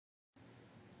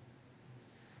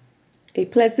A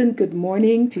pleasant good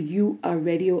morning to you, our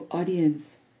radio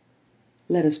audience.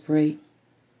 Let us pray.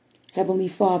 Heavenly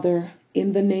Father,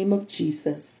 in the name of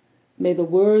Jesus, may the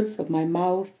words of my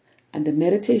mouth and the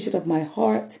meditation of my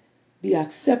heart be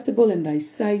acceptable in thy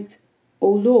sight, O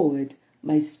Lord,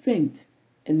 my strength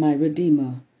and my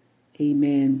Redeemer.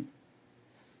 Amen.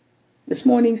 This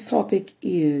morning's topic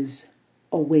is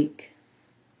awake.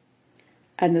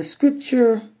 And the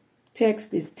scripture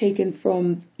text is taken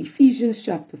from Ephesians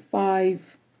chapter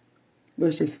 5,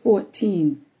 verses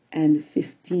 14 and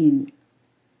 15.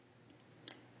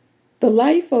 The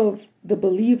life of the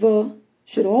believer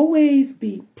should always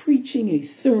be preaching a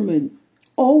sermon,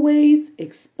 always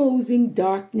exposing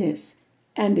darkness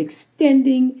and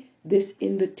extending this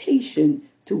invitation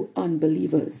to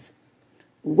unbelievers.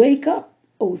 Wake up,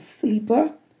 O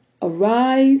sleeper,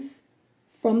 arise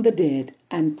from the dead,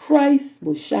 and Christ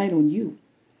will shine on you.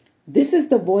 This is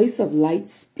the voice of light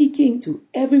speaking to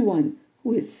everyone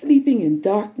who is sleeping in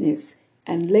darkness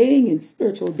and laying in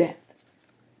spiritual death.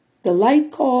 The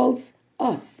light calls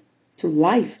us to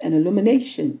life and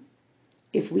illumination.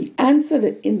 If we answer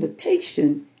the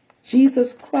invitation,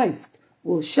 Jesus Christ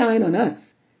will shine on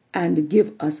us and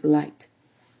give us light.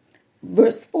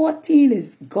 Verse 14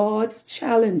 is God's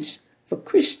challenge for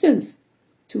Christians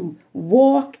to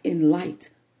walk in light.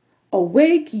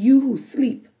 Awake, you who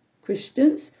sleep,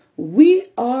 Christians. We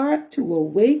are to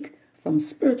awake from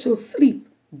spiritual sleep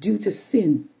due to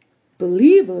sin.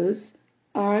 Believers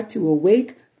are to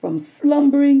awake from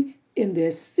slumbering in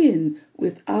their sin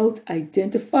without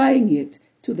identifying it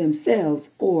to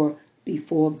themselves or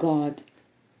before God.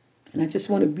 And I just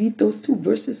want to read those two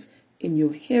verses in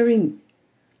your hearing.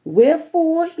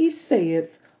 Wherefore he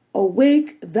saith,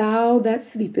 Awake thou that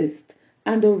sleepest,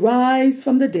 and arise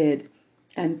from the dead,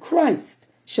 and Christ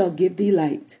shall give thee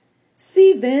light.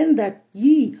 See then that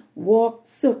ye walk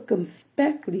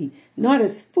circumspectly, not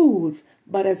as fools,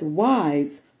 but as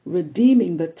wise,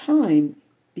 redeeming the time,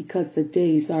 because the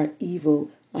days are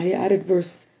evil. I added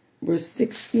verse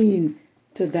 16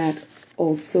 to that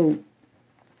also.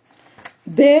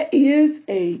 There is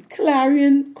a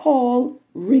clarion call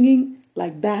ringing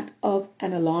like that of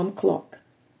an alarm clock.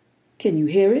 Can you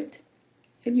hear it?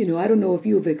 And I don't know if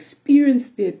you've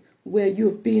experienced it where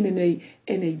you've been in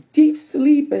a deep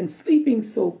sleep and sleeping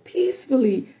so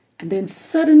peacefully, and then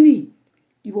suddenly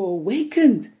you are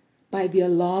awakened by the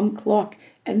alarm clock.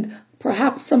 And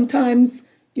perhaps sometimes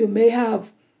you may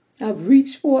have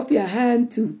reached forth your hand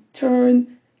to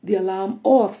turn the alarm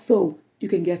off so you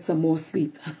can get some more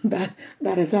sleep. That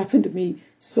has happened to me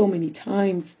so many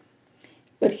times.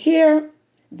 But here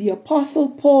the Apostle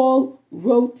Paul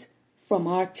wrote from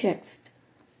our text,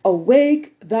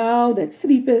 Awake thou that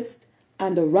sleepest,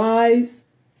 and arise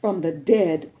from the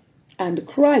dead, and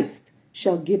Christ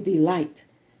shall give thee light.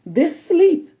 This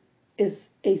sleep is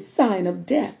a sign of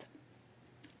death.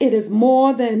 It is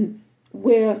more than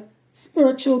where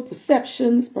spiritual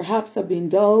perceptions perhaps have been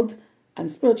dulled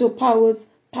and spiritual powers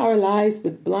paralyzed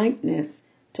with blindness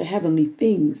to heavenly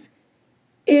things.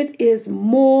 It is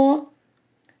more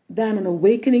than an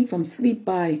awakening from sleep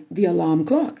by the alarm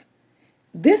clock.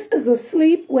 This is a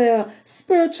sleep where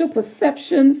spiritual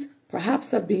perceptions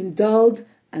perhaps have been dulled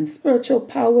and spiritual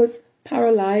powers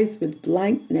paralyzed with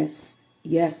blindness.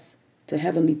 Yes, to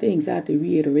heavenly things. I have to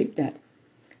reiterate that.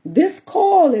 This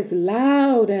call is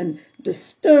loud and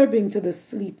disturbing to the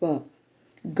sleeper.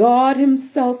 God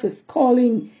himself is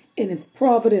calling in his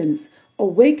providence,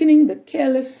 awakening the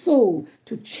careless soul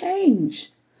to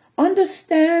change.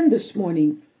 Understand this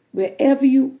morning, wherever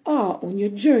you are on your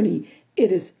journey, it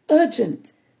is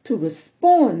urgent to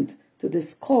respond to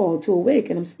this call to awake.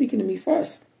 And I'm speaking to me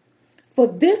first. For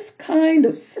this kind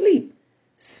of sleep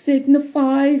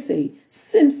signifies a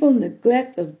sinful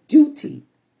neglect of duty.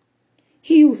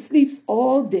 He who sleeps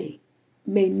all day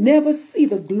may never see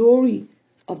the glory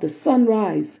of the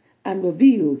sunrise and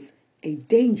reveals a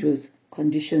dangerous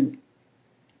condition.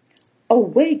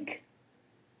 Awake,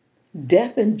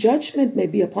 death and judgment may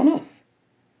be upon us.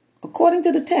 According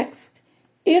to the text,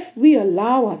 if we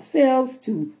allow ourselves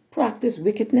to practice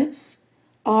wickedness,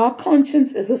 our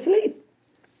conscience is asleep.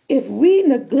 If we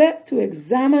neglect to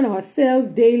examine ourselves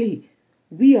daily,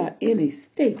 we are in a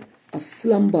state of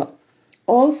slumber.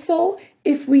 Also,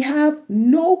 if we have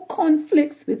no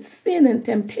conflicts with sin and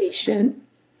temptation,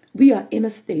 we are in a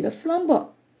state of slumber.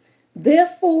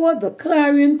 Therefore, the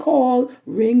clarion call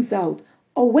rings out,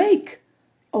 Awake,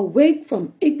 awake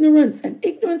from ignorance. And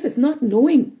ignorance is not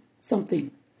knowing something.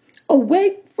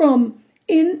 Awake from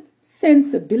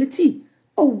insensibility.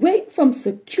 Awake from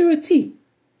security.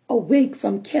 Awake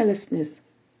from carelessness.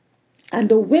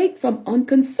 And awake from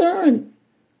unconcern.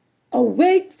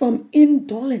 Awake from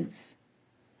indolence.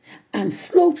 and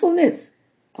slothfulness.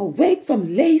 Awake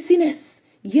from laziness.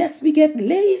 Yes, we get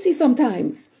lazy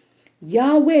sometimes.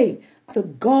 Yahweh, the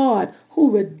God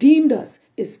who redeemed us,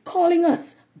 is calling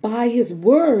us by his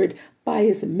word, by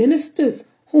his ministers,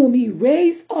 whom he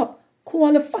raised up,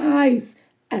 qualifies,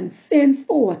 and sends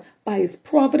forth by his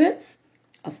providence,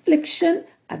 affliction,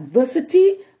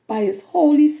 adversity, by his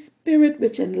Holy Spirit,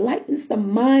 which enlightens the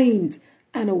mind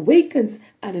and awakens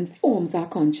and informs our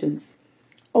conscience.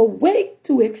 Awake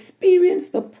to experience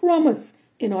the promise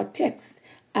in our text.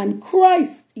 And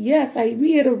Christ, yes, I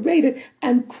reiterated,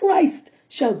 and Christ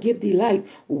shall give thee light.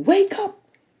 Wake up.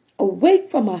 Awake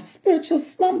from our spiritual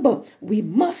slumber. We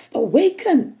must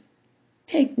awaken.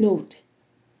 Take note.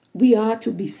 We are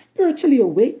to be spiritually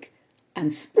awake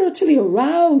and spiritually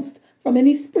aroused from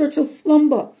any spiritual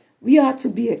slumber. We are to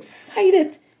be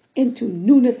excited into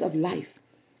newness of life.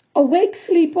 Awake,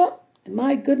 sleeper. And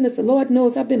my goodness, the Lord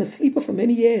knows I've been a sleeper for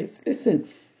many years. Listen,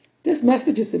 this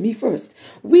message is to me first.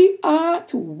 We are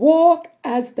to walk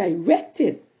as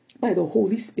directed by the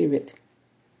Holy Spirit.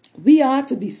 We are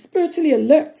to be spiritually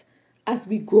alert as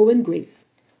we grow in grace.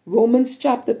 Romans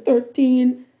chapter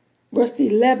 13, verse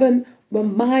 11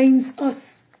 reminds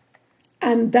us,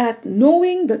 and that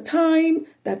knowing the time,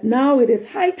 that now it is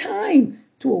high time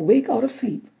to awake out of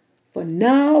sleep. For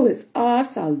now is our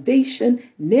salvation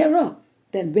nearer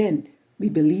than when we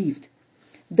believed.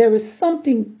 There is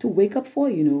something to wake up for,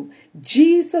 you know.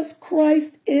 Jesus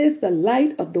Christ is the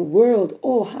light of the world.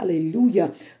 Oh,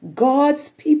 hallelujah. God's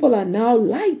people are now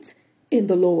light in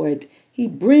the Lord. He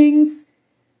brings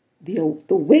the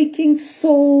waking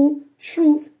soul,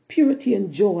 truth, purity,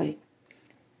 and joy.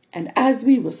 And as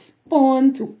we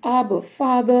respond to Abba,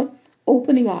 Father,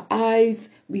 opening our eyes,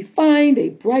 we find a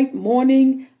bright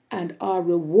morning and are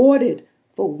rewarded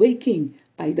for waking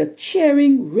by the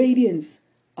cheering radiance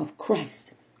of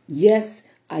Christ. Yes,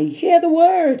 I hear the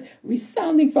word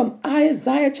resounding from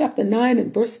Isaiah chapter 9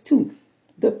 and verse 2.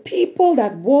 The people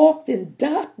that walked in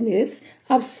darkness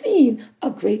have seen a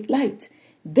great light.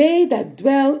 They that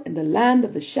dwell in the land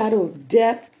of the shadow of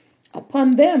death,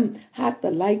 upon them hath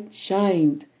the light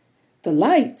shined. The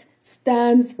light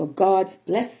stands for God's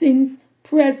blessings,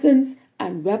 presence,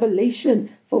 and revelation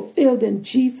fulfilled in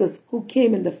Jesus who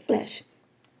came in the flesh.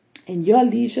 In your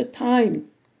leisure time,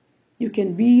 you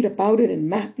can read about it in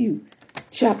Matthew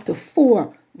chapter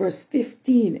 4, verse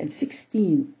 15 and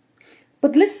 16.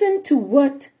 But listen to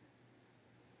what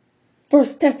 1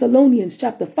 Thessalonians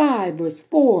chapter 5, verse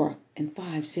 4 and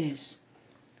 5 says.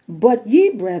 But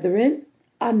ye, brethren,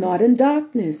 are not in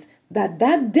darkness, that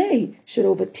that day should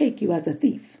overtake you as a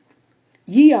thief.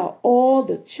 Ye are all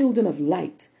the children of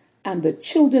light and the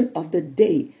children of the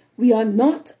day. We are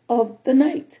not of the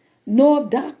night, nor of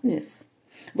darkness.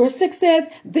 Verse 6 says,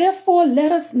 therefore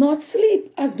let us not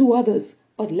sleep as do others,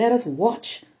 but let us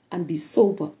watch and be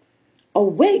sober.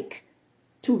 Awake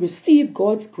to receive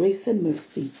God's grace and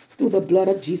mercy through the blood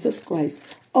of Jesus Christ.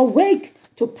 Awake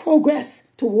to progress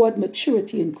toward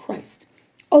maturity in Christ.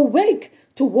 Awake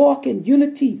to walk in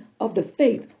unity of the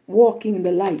faith, walking in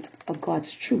the light of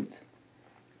God's truth.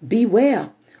 Beware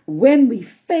when we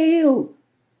fail.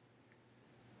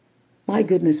 My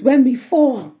goodness, when we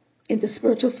fall into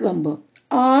spiritual slumber,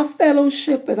 our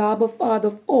fellowship with Abba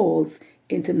Father falls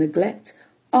into neglect.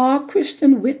 Our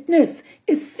Christian witness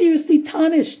is seriously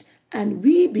tarnished, and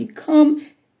we become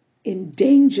in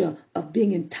danger of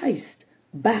being enticed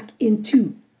back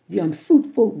into the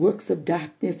unfruitful works of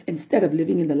darkness instead of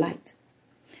living in the light.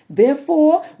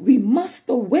 Therefore, we must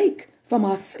awake from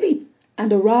our sleep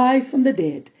and arise from the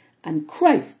dead, and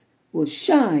Christ will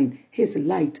shine his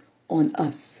light on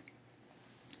us.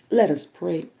 Let us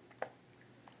pray.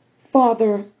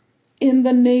 Father, in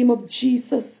the name of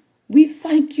Jesus, we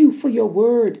thank you for your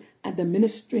word and the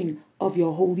ministering of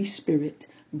your Holy Spirit.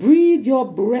 Breathe your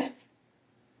breath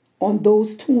on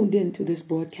those tuned into this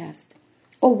broadcast.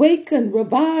 Awaken,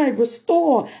 revive,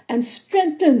 restore, and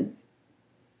strengthen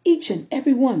each and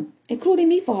every one, including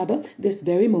me, Father, this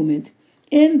very moment.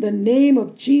 In the name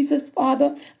of Jesus,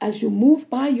 Father, as you move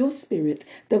by your Spirit,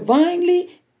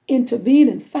 divinely intervene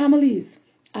in families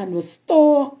and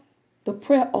restore the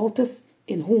prayer altars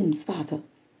in homes, Father.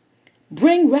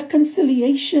 Bring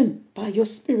reconciliation by your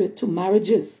Spirit to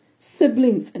marriages,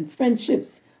 siblings, and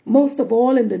friendships, most of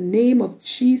all in the name of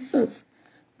Jesus.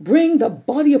 Bring the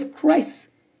body of Christ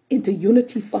into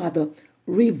unity, Father.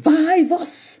 Revive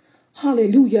us,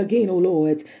 hallelujah, again, O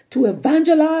Lord, to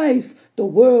evangelize the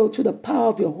world to the power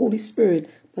of your Holy Spirit.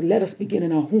 But let us begin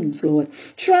in our homes, Lord.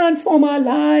 Transform our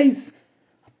lives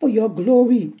for your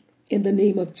glory in the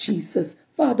name of Jesus.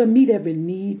 Father, meet every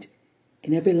need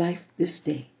in every life this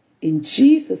day. In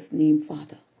Jesus' name,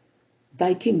 Father,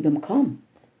 thy kingdom come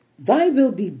Thy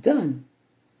will be done.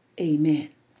 Amen.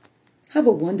 Have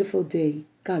a wonderful day.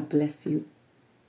 God bless you.